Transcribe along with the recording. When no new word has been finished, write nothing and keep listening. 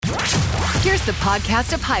Here's the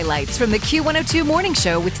podcast of highlights from the Q102 Morning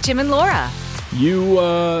Show with Tim and Laura. You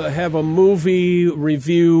have a movie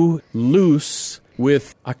review, Luce,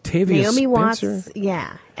 with Octavia Naomi Spencer. Watts,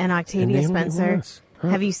 yeah, and Octavia Spencer. Huh?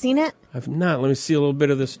 Have you seen it? I've not. Let me see a little bit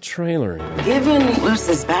of this trailer. Given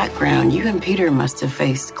Luce's background, you and Peter must have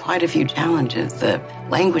faced quite a few challenges. The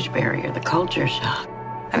language barrier, the culture shock.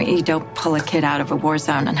 I mean, you don't pull a kid out of a war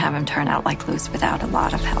zone and have him turn out like Luce without a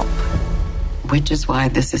lot of help. Which is why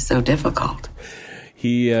this is so difficult.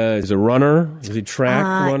 He is a runner. Is he track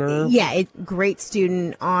runner? Yeah, great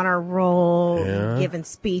student, honor roll, giving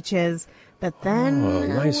speeches. But then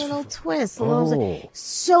nice. a little twist.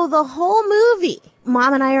 So the whole movie,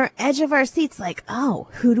 Mom and I are edge of our seats like, oh,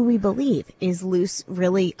 who do we believe? Is Luce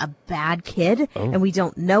really a bad kid? And we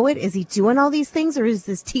don't know it? Is he doing all these things? Or is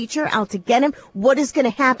this teacher out to get him? What is going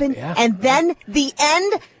to happen? Yeah. And then the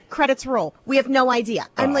end, credits roll. We have no idea.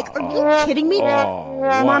 I'm like, are you kidding me?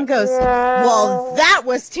 Mom goes, well, that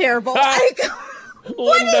was terrible. I go,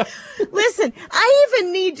 Linda. Listen, I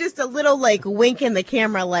even need just a little wink in the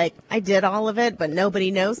camera, I did all of it, but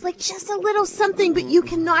nobody knows. Just a little something, but you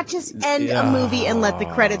cannot just end a movie and let the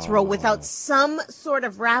credits roll without some sort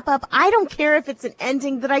of wrap up. I don't care if it's an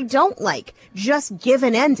ending that I don't like. Just give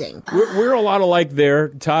an ending. We're a lot alike there.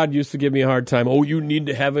 Todd used to give me a hard time. Oh, you need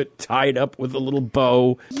to have it tied up with a little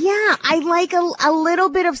bow. Yeah, I like a little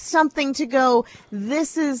bit of something to go,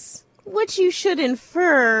 this is what you should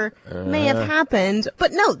infer may have happened.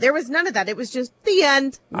 But no, there was none of that. It was just the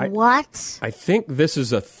end. What? I think this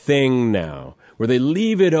is a thing now where they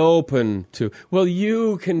leave it open to, well,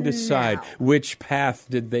 you can decide which path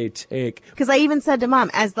did they take. Because I even said to Mom,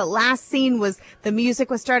 as the last scene the music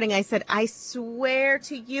was starting, I said, I swear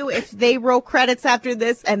to you, if they roll credits after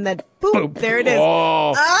this and then boom, there it is.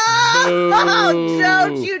 Oh,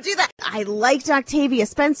 don't you do that. I liked Octavia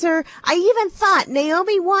Spencer. I even thought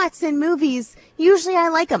Naomi Watts in movies, usually I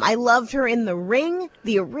like them. I loved her in The Ring,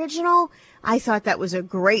 the original. I thought that was a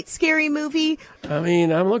great scary movie. I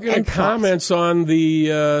mean, I'm looking at comments on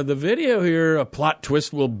the video here. A plot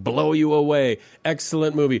twist will blow you away.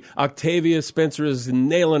 Excellent movie. Octavia Spencer is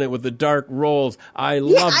nailing it with the dark roles. I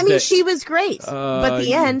loved it. I mean, she was great, but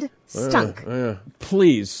the end stunk.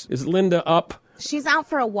 Please, is Linda up? She's out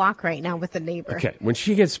for a walk right now with a neighbor. Okay, when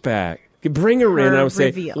she gets back, bring her in. I would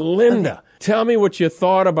say, Linda, tell me what you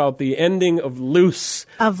thought about the ending of Luce.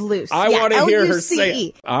 I want to hear her say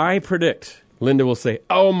it. I predict Linda will say,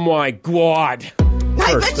 oh my God.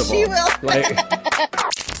 I bet she will.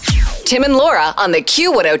 Tim and Laura on the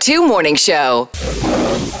Q102 Morning Show.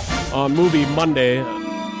 On Movie Monday,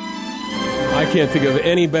 I can't think of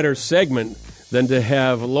any better segment than to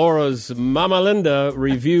have Laura's Momma Linda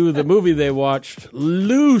review the movie they watched,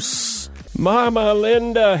 Luce. Momma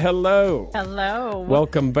Linda, hello. Hello.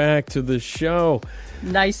 Welcome back to the show.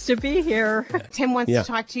 Nice to be here. Tim wants to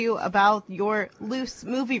talk to you about your Luce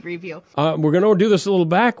movie review. We're going to do this a little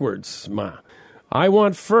backwards, Ma. I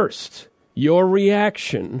want first your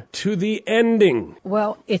reaction to the ending.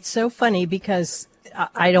 Well, it's so funny because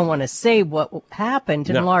I don't want to say what happened.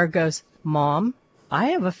 And Laura goes, Mom, I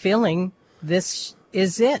have a feeling this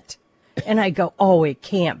is it. And I go, oh, it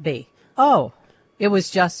can't be. Oh, it was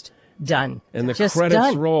just done. And the just credits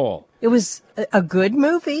done. roll. It was a good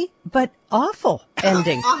movie, but awful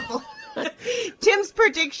ending. Awful. Tim's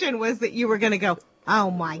prediction was that you were going to go, oh,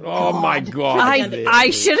 my God. Oh, my God. I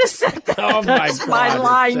should have said that. Oh, my That's God. my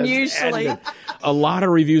line usually. Ended. A lot of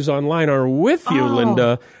reviews online are with you,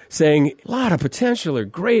 Linda, saying a lot of potential or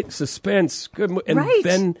great suspense. Good, and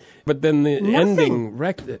then the ending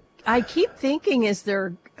wrecked it. I keep thinking, is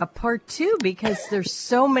there a part 2? Because there's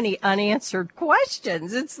so many unanswered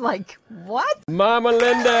questions. It's like, what? Momma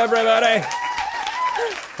Linda, everybody,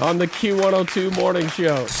 on the Q102 Morning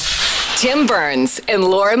Show. Tim Burns and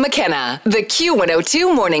Laura McKenna, the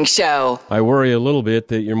Q102 Morning Show. I worry a little bit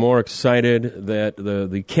that you're more excited that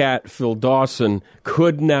the cat, Phil Dawson,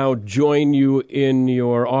 could now join you in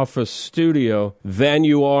your office studio than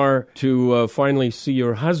you are to finally see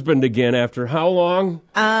your husband again after how long?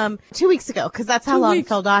 2 weeks ago, because that's how long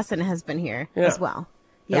Phil Dawson has been here as well.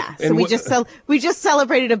 Yeah, so we just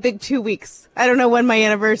celebrated a big 2 weeks. I don't know when my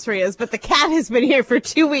anniversary is, but the cat has been here for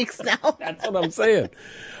 2 weeks now. That's what I'm saying.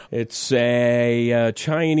 It's a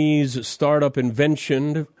Chinese startup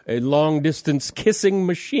invention, a long-distance kissing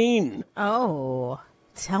machine. Oh,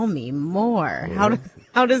 tell me more. Yeah.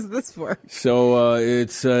 How does this work? So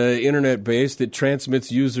it's internet-based. It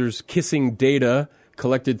transmits users' kissing data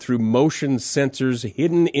collected through motion sensors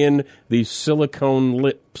hidden in the silicone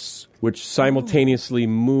lips, which simultaneously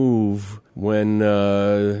move when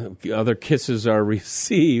other kisses are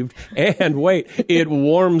received. And wait, it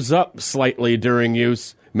warms up slightly during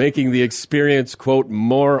use. making the experience, quote,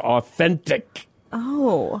 more authentic.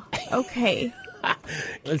 Oh, okay.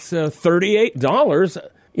 It's $38.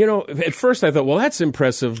 You know, at first I thought, well, that's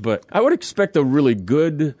impressive, but I would expect a really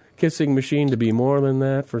good kissing machine to be more than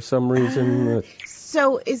that for some reason.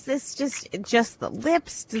 So is this just the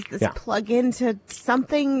lips? Does this plug into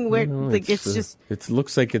something where it's just? It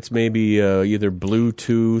looks like it's maybe either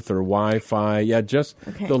Bluetooth or Wi-Fi. Yeah, just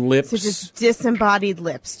the lips. So just disembodied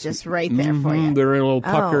lips, just right there for you. They're in a little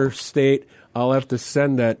pucker state. I'll have to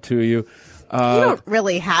send that to you. You don't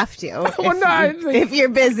really have to. If you're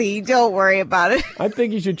busy, don't worry about it. I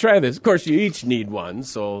think you should try this. Of course, you each need one,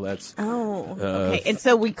 so that's... okay. And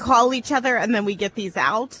so we call each other, and then we get these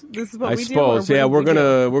out? This is what we do? I suppose, yeah.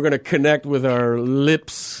 We're gonna connect with our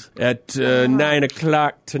lips at 9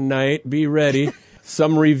 o'clock tonight. Be ready.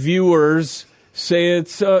 Some reviewers say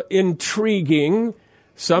it's intriguing.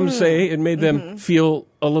 Some say it made them feel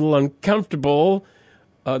a little uncomfortable.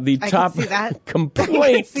 The top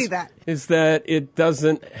complaint is that it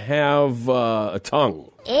doesn't have a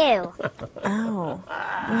tongue. Ew. Well,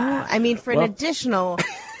 I mean, for an additional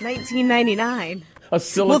 $19.99,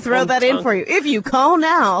 we'll throw that in for you if you call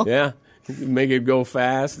now. Yeah, you can make it go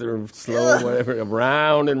fast or slow, whatever.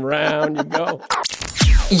 Round and round you go.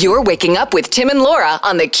 You're waking up with Tim and Laura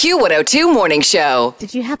on the Q102 Morning Show.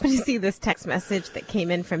 Did you happen to see this text message that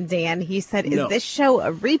came in from Dan? He said, is this show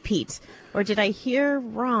a repeat? Or did I hear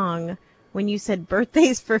wrong when you said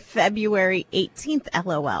birthdays for February 18th,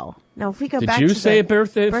 LOL? Now, if we go back to Did you say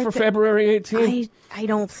birthday for February 18th? I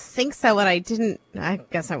don't think so, and I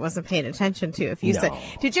guess I wasn't paying attention to if you said.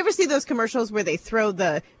 Did you ever see those commercials where they throw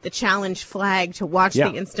the challenge flag to watch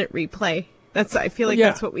the instant replay? I feel like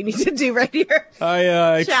that's what we need to do right here.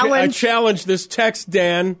 I challenge this text,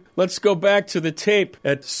 Dan. Let's go back to the tape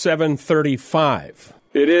at 7:35.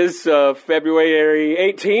 It is February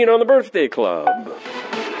 18 on the Birthday Club.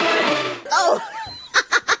 Oh,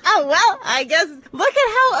 well, I guess look at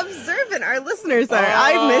how observant our listeners are.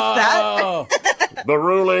 I missed that. The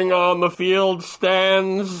ruling on the field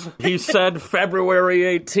stands. He said February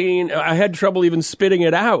 18. I had trouble even spitting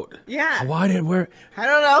it out. Yeah. Why did where? I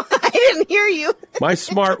don't know. I didn't hear you. My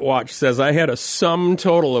smartwatch says I had a sum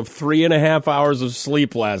total of 3.5 hours of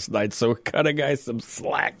sleep last night, so cut a guy some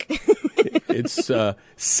slack. It's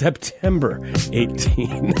September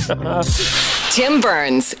 18. Tim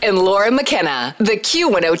Burns and Laura McKenna, the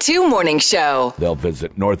Q102 Morning Show. They'll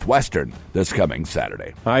visit Northwestern this coming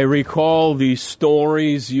Saturday. I recall the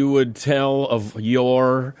stories you would tell of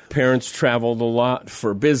your parents traveled a lot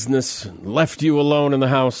for business, left you alone in the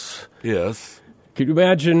house. Yes. Could you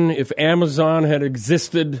imagine if Amazon had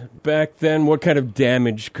existed back then? What kind of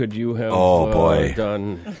damage could you have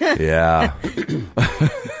done? Yeah.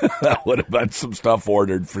 That would have been some stuff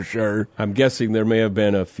ordered for sure. I'm guessing there may have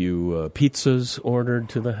been a few pizzas ordered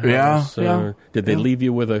to the house. Yeah. Did they leave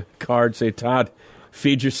you with a card, say, Todd,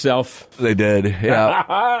 feed yourself? They did,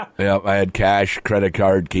 yeah. Yeah, I had cash, credit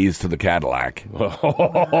card, keys to the Cadillac.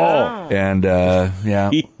 And,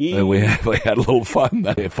 we had a little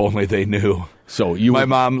fun. If only they knew. So my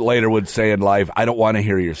mom later would say in life, I don't want to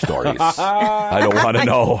hear your stories. I don't want to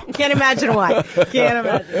know. Can't imagine why. Can't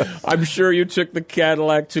imagine. I'm sure you took the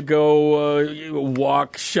Cadillac to go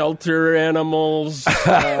walk shelter animals,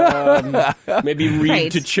 maybe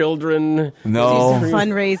read to children. No. Do some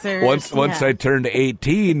fundraisers. Once I turned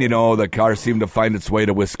 18, the car seemed to find its way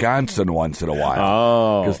to Wisconsin once in a while.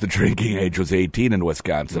 Oh. Because the drinking age was 18 in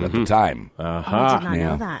Wisconsin at the time. I did not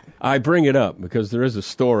know that. I bring it up because there is a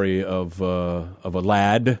story of a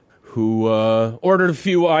lad who ordered a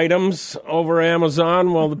few items over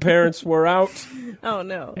Amazon while the parents were out. Oh,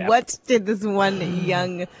 no. Yep. What did this one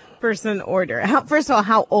young person order? First of all,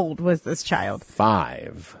 how old was this child?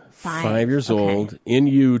 5 years old, in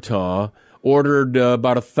Utah. Ordered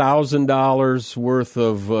about $1,000 worth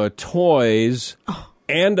of toys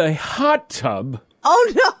and a hot tub.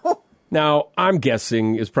 Oh, no. Now, I'm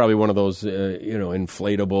guessing it's probably one of those,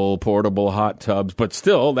 inflatable, portable hot tubs. But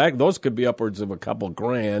still, those could be upwards of a couple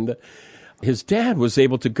grand. His dad was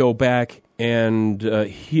able to go back and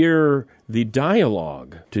hear the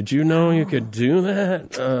dialogue. Did you know you could do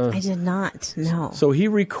that? I did not, no. So he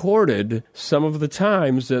recorded some of the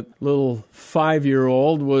times that little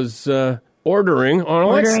 5-year-old was ordering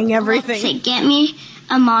everything. Say, get me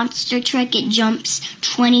a monster truck. It jumps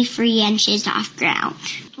 23 inches off ground.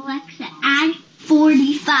 Alexa, add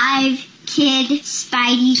 45 kid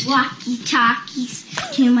Spidey walkie-talkies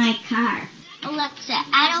to my car. Alexa,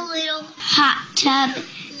 add a little hot tub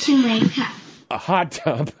to my car. A hot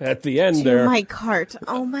tub at the end there. My cart.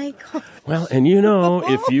 Oh, my God. Well, and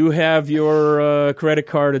if you have your credit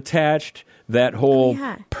card attached, that whole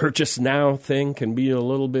purchase now thing can be a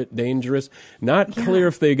little bit dangerous. Not clear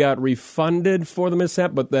if they got refunded for the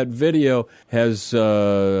mishap, but that video has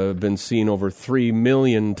been seen over 3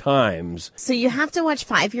 million times. So you have to watch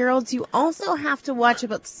 5-year-olds. You also have to watch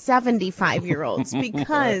about 75-year-olds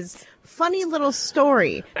because... Funny little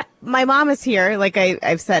story. My mom is here, like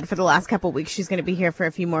I've said, for the last couple of weeks. She's going to be here for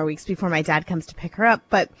a few more weeks before my dad comes to pick her up.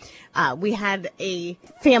 But we had a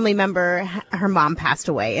family member, her mom passed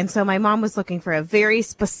away. And so my mom was looking for a very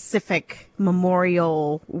specific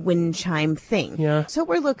memorial wind chime thing. Yeah. So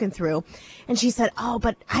we're looking through. And she said, oh,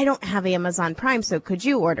 but I don't have Amazon Prime, so could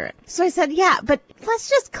you order it? So I said, yeah, but let's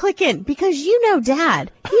just click in because you know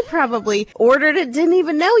Dad. He probably ordered it, didn't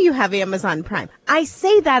even know you have Amazon Prime. I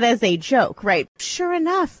say that as a joke, right? Sure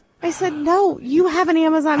enough. I said, no, you have an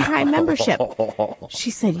Amazon Prime membership.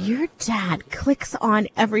 She said, your dad clicks on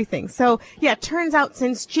everything. So, yeah, turns out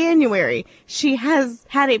since January, she has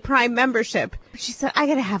had a Prime membership. She said, I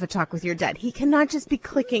got to have a talk with your dad. He cannot just be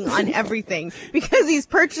clicking on everything because he's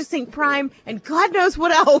purchasing Prime and God knows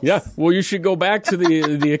what else. Yeah, well, you should go back to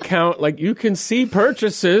the account. Like, you can see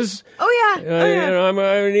purchases. Oh, yeah. You know,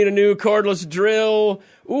 I need a new cordless drill.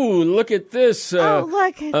 Ooh, look at this.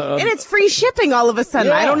 Look. And it's free shipping all of a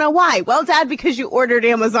sudden. Yeah. I don't know why. Well, Dad, because you ordered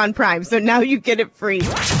Amazon Prime, so now you get it free.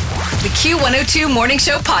 The Q102 Morning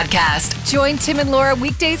Show Podcast. Join Tim and Laura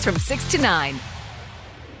weekdays from 6 to 9.